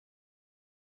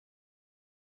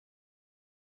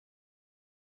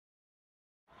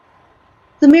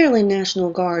The Maryland National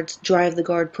Guard's Drive the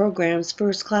Guard program's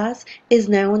first class is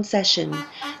now in session.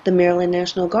 The Maryland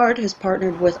National Guard has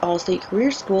partnered with Allstate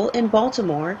Career School in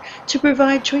Baltimore to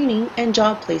provide training and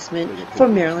job placement for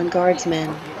Maryland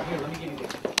Guardsmen.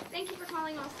 Thank you for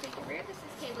calling Allstate Career. This is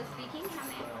Kayla speaking. How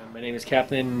may I? My name is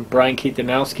Captain Brian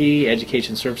Zdunowski,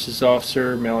 Education Services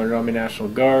Officer, Maryland Army National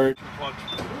Guard.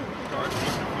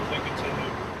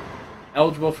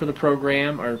 Eligible for the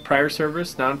program are prior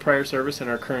service, non-prior service, and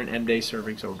our current M-Day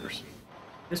serving soldiers.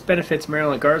 This benefits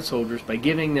Maryland Guard soldiers by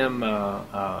giving them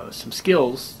some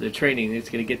skills, the training. It's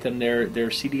going to get them their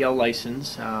CDL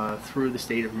license through the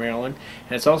state of Maryland,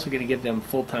 and it's also going to give them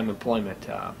full-time employment.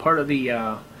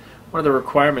 One of the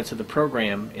requirements of the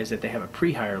program is that they have a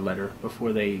pre-hire letter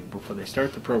before they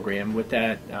start the program. With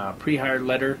that pre-hire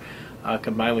letter,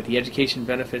 combined with the education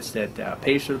benefits that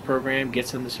pays for the program,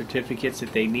 gets them the certificates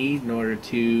that they need in order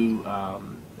to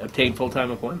obtain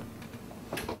full-time employment.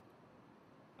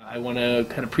 I want to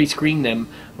kind of pre-screen them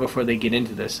before they get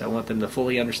into this. I want them to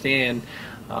fully understand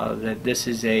that this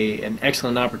is an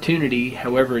excellent opportunity.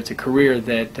 However, it's a career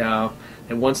that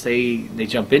once they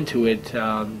jump into it,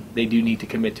 they do need to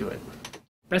commit to it.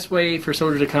 Best way for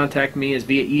soldiers to contact me is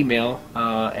via email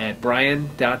at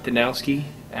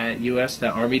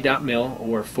brian.donowski@us.army.mil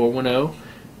or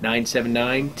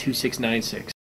 410-979-2696.